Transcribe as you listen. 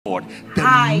God, the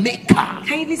maker.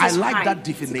 I like that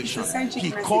definition. He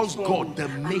calls God the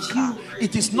maker.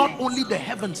 It is not only the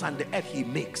heavens and the earth he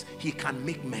makes, he can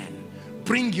make men.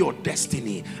 Bring your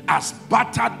destiny, as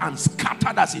battered and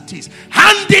scattered as it is,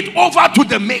 hand it over to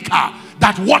the maker.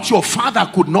 That what your father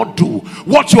could not do,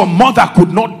 what your mother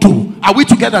could not do, are we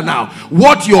together now?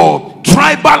 What your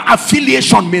tribal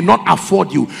affiliation may not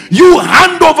afford you, you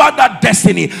hand over that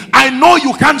destiny. I know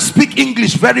you can't speak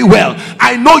English very well,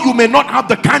 I know you may not have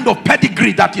the kind of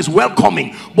pedigree that is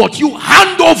welcoming, but you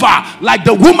hand over, like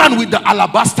the woman with the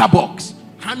alabaster box,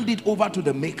 hand it over to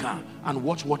the maker and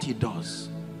watch what he does.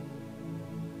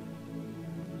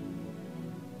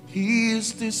 He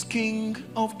is this King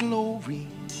of glory,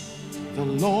 the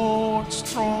Lord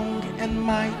strong and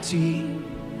mighty,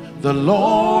 the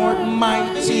Lord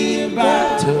mighty in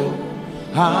battle.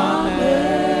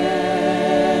 Amen.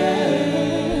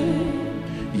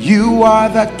 You are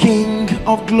the King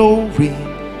of glory,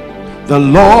 the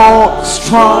Lord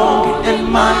strong and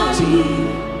mighty,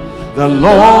 the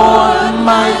Lord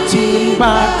mighty in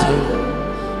battle.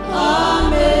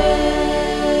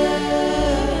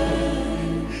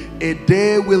 A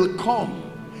day will come,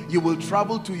 you will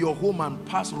travel to your home and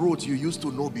pass roads you used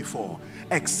to know before,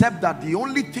 except that the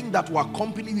only thing that will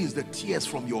accompany you is the tears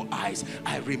from your eyes.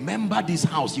 I remember this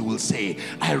house, you will say.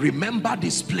 I remember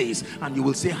this place, and you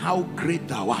will say, how great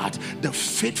thou art. The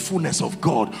faithfulness of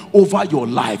God over your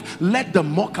life. Let the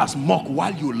mockers mock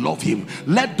while you love him.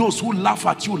 Let those who laugh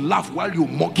at you laugh while you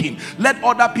mock him. Let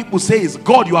other people say, it's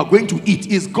God you are going to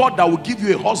eat, it's God that will give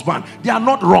you a husband. They are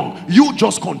not wrong. You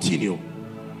just continue.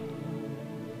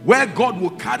 Where God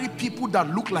will carry people that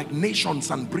look like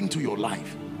nations and bring to your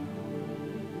life.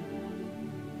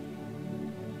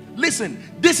 Listen,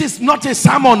 this is not a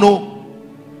sermon, no.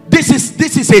 This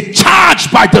is a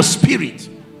charge by the Spirit.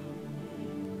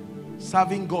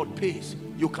 Serving God pays.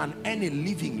 You can earn a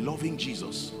living loving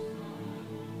Jesus.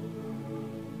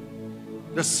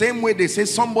 The same way they say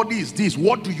somebody is this,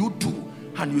 what do you do?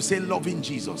 And you say loving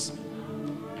Jesus.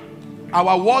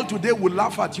 Our world today will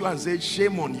laugh at you and say,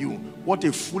 shame on you. What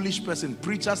a foolish person.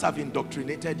 Preachers have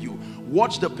indoctrinated you.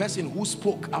 Watch the person who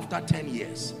spoke after 10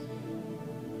 years.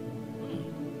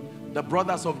 The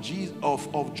brothers of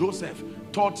Joseph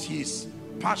taught his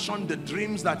passion, the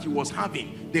dreams that he was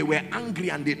having. They were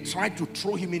angry and they tried to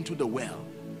throw him into the well.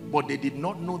 But they did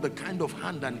not know the kind of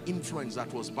hand and influence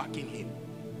that was backing him.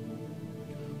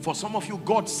 For some of you,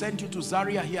 God sent you to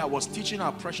Zaria here. I was teaching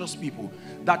our precious people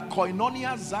that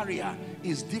Koinonia Zaria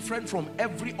is different from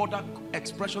every other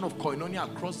expression of Koinonia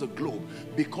across the globe,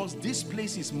 because this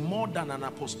place is more than an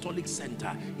apostolic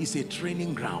center. It's a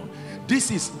training ground.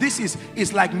 This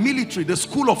is like military, the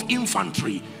school of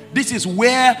infantry. This is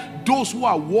where those who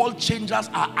are world changers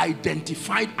are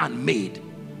identified and made.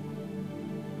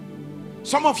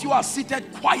 Some of you are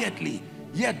seated quietly,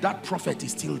 yet that prophet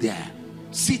is still there.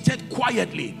 Seated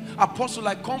quietly. Apostle,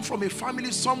 I come from a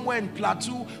family somewhere in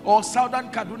Plateau or Southern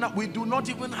Kaduna. We do not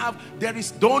even have,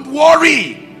 don't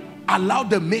worry. Allow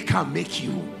the maker make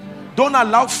you. Don't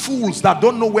allow fools that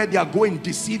don't know where they are going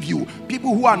deceive you.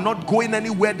 People who are not going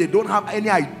anywhere, they don't have any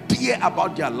idea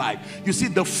about their life. You see,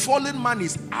 the fallen man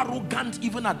is arrogant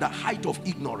even at the height of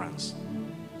ignorance.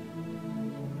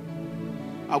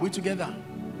 Are we together?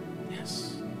 Yes.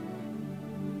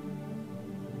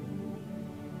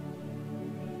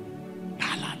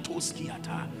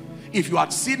 If you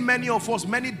had seen many of us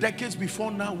many decades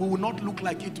before now, we will not look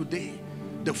like it today.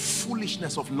 The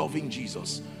foolishness of loving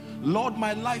Jesus. Lord,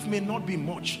 my life may not be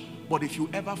much, but if you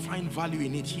ever find value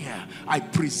in it here, I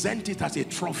present it as a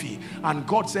trophy. And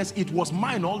God says, it was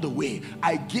mine all the way.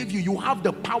 I gave you. You have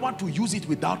the power to use it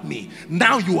without me.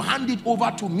 Now you hand it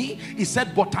over to me. He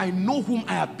said, but I know whom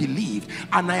I have believed,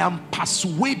 and I am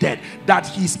persuaded that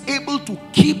he's able to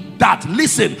keep that,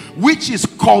 listen, which is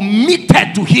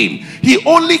committed to him. He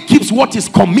only keeps what is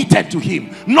committed to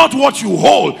him, not what you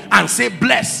hold and say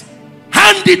bless.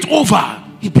 Hand it over.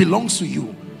 It belongs to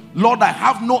you. Lord, I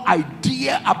have no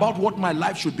idea about what my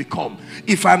life should become.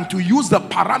 If I'm to use the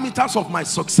parameters of my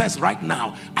success right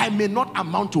now, I may not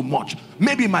amount to much.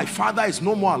 Maybe my father is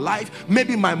no more alive.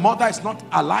 Maybe my mother is not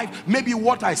alive. Maybe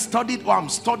what I studied or I'm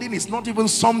studying is not even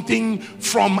something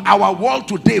from our world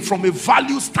today, from a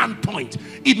value standpoint.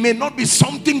 It may not be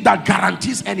something that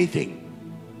guarantees anything.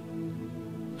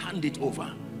 Hand it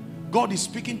over. God is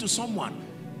speaking to someone.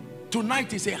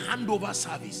 Tonight is a handover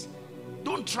service.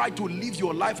 Don't try to live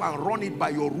your life and run it by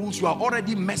your rules. You are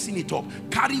already messing it up.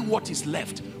 Carry what is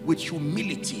left with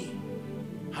humility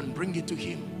and bring it to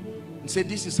him. And say,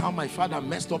 this is how my father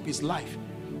messed up his life.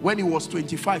 When he was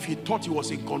 25, he thought he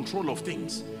was in control of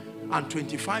things. And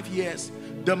 25 years,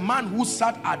 the man who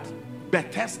sat at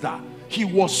Bethesda, He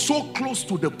was so close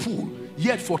to the pool,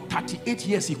 yet for 38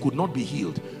 years he could not be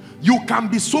healed. You can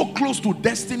be so close to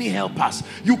destiny helpers,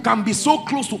 you can be so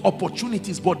close to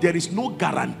opportunities, but there is no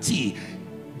guarantee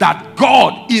that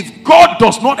God, if God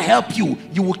does not help you,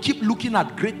 you will keep looking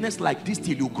at greatness like this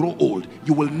till you grow old.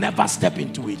 You will never step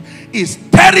into it. It's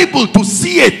terrible to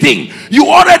see a thing. You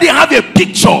already have a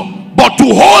picture, but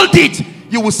to hold it,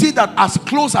 you will see that as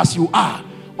close as you are,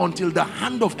 until the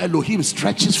hand of Elohim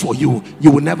stretches for you,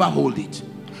 you will never hold it.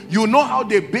 You know how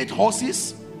they bait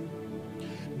horses?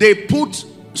 They put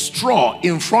straw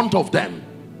in front of them,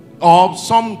 or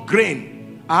some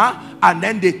grain, and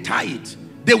then they tie it.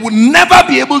 They will never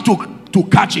be able to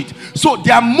catch it. So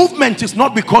their movement is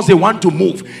not because they want to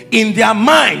move. In their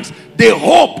minds, they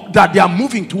hope that they are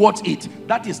moving towards it.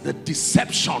 That is the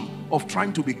deception of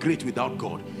trying to be great without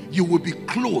God. You will be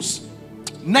close.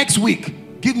 Next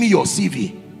week, give me your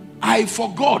CV. I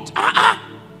forgot.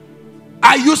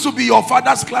 I used to be your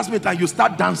father's classmate, and you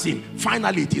start dancing.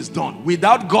 Finally, it is done.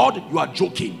 Without God, you are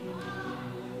joking.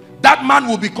 That man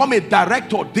will become a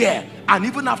director there, and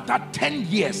even after 10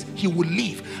 years, he will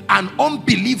leave. And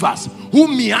unbelievers who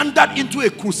meandered into a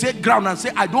crusade ground and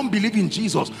say, I don't believe in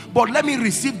Jesus, but let me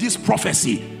receive this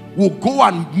prophecy, will go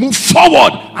and move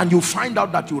forward, and you find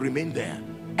out that you remain there.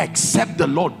 Except the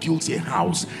Lord builds a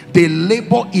house, they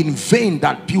labor in vain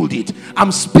that build it.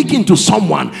 I'm speaking to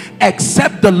someone.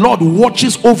 Except the Lord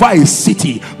watches over a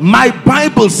city. My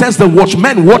Bible says the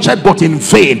watchman watcheth but in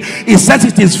vain. It says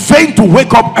it is vain to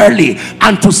wake up early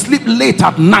and to sleep late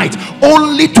at night,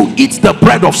 only to eat the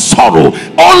bread of sorrow.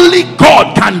 Only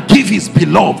God can give his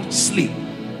beloved sleep.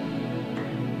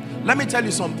 Let me tell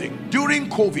you something. During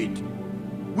COVID,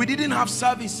 we didn't have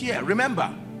service here.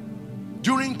 Remember,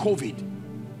 during COVID,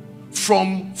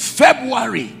 from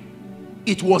February,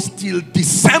 it was till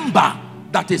December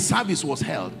that a service was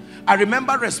held. I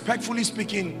remember, respectfully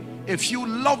speaking, a few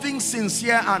loving,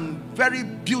 sincere, and very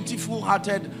beautiful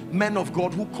hearted men of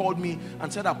God who called me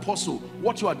and said, Apostle,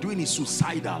 what you are doing is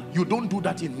suicidal. You don't do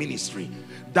that in ministry.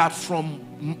 That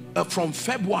from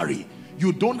February,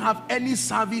 you don't have any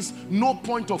service, no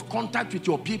point of contact with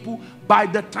your people. By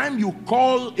the time you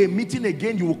call a meeting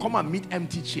again, you will come and meet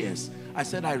empty chairs. I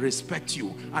said, I respect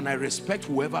you, and I respect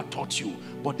whoever taught you,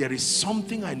 but there is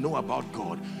something I know about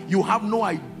God. You have no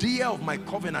idea of my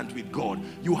covenant with God.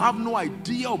 You have no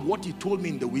idea of what he told me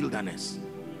in the wilderness.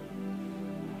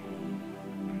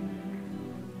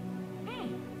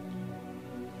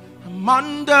 I'm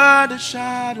under the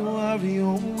shadow of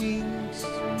your wings.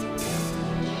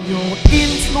 Your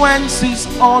influence is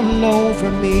all over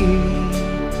me.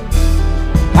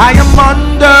 I am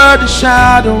under the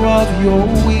shadow of your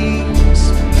wings.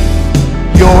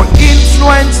 Your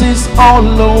influence is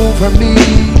all over me.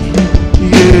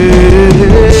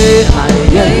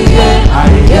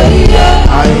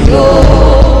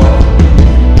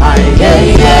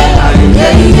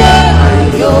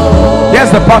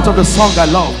 Here's the part of the song I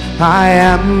love. I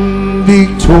am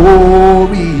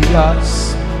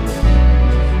victorious.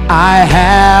 I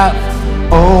have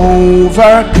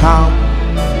overcome.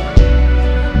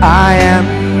 I am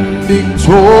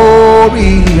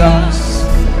victorious.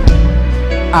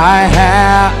 I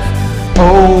have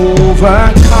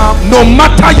overcome. No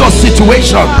matter your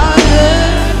situation, I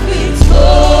am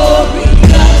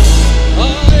victorious.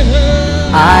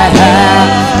 I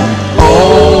have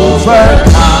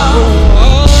overcome.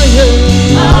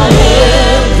 I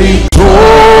am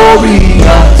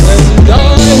victorious.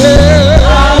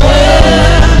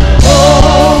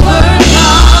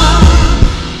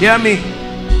 Hear me.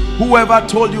 Whoever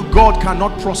told you God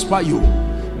cannot prosper you,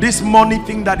 this money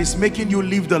thing that is making you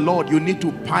leave the Lord, you need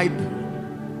to pipe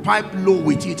low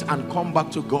with it and come back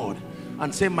to God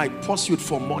and say, my pursuit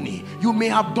for money, you may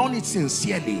have done it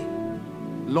sincerely.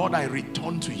 Lord, I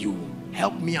return to you.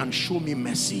 Help me and show me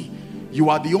mercy.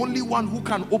 You are the only one who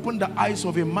can open the eyes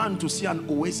of a man to see an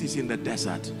oasis in the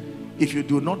desert. If you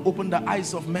do not open the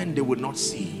eyes of men, they will not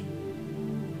see.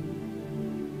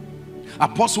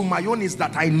 Apostle, my own is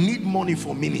that I need money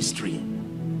for ministry.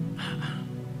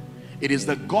 It is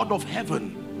the God of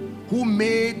heaven who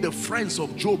made the friends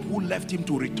of Job who left him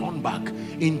to return back.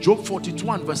 In Job 42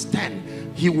 and verse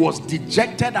 10, he was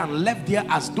dejected and left there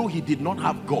as though he did not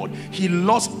have God. He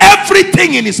lost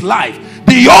everything in his life.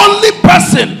 The only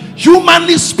person,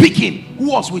 humanly speaking,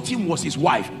 who was with him was his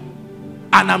wife.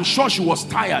 And I'm sure she was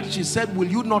tired. She said, will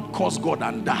you not curse God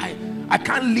and die? I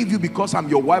can't leave you because I'm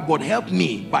your wife, but help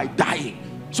me by dying,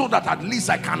 so that at least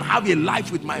I can have a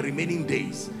life with my remaining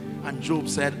days. And Job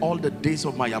said, all the days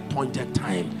of my appointed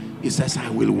time, he says, I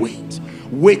will wait.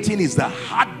 Waiting is the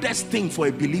hardest thing for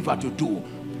a believer to do.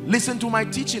 Listen to my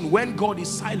teaching. When God is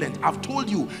silent, I've told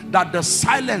you that the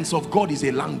silence of God is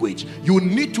a language. You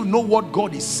need to know what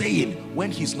God is saying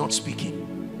when he's not speaking.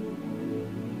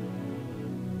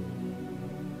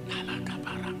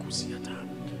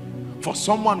 For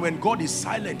someone, when God is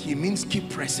silent, he means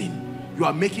keep pressing. You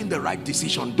are making the right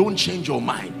decision. Don't change your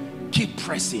mind. Keep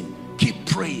pressing. Keep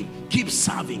praying. Keep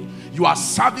serving. You are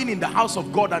serving in the house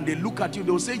of God and they look at you.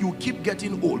 They'll say you keep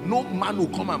getting old. No man will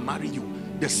come and marry you.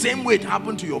 The same way it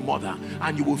happened to your mother,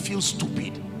 and you will feel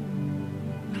stupid.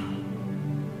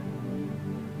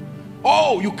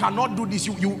 Oh, you cannot do this.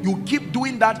 You keep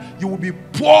doing that, you will be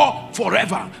poor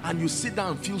forever. And you sit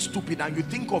down and feel stupid, and you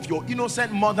think of your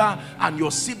innocent mother and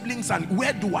your siblings, and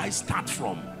where do I start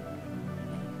from?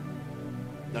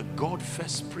 The God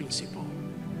first principle.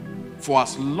 For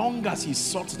as long as he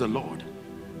sought the Lord,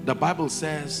 the Bible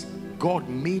says God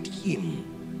made him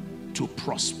to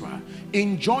prosper.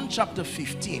 In John chapter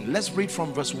 15, let's read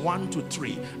from verse 1 to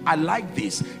 3. I like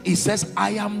this. It says, I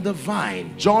am the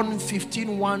vine. John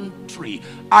 15, 1, 3.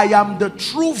 I am the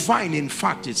true vine. In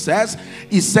fact, it says,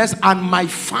 and my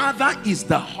Father is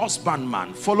the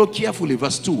husbandman. Follow carefully,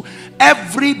 verse 2.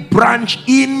 Every branch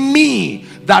in me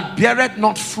that beareth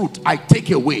not fruit, I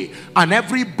take away. And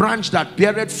every branch that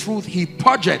beareth fruit, he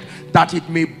purgeth, that it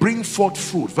may bring forth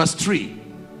fruit. Verse 3.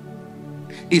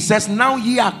 It says, now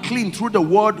ye are clean through the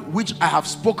word which I have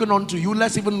spoken unto you.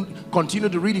 Let's even continue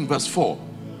the reading. Verse 4.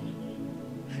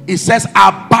 It says,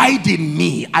 abide in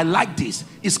me. I like this.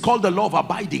 It's called the law of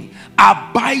abiding.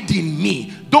 Abide in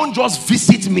me. Don't just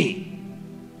visit me.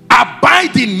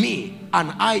 Abide in me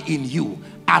and I in you.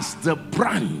 As the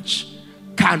branch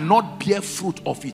cannot bear fruit of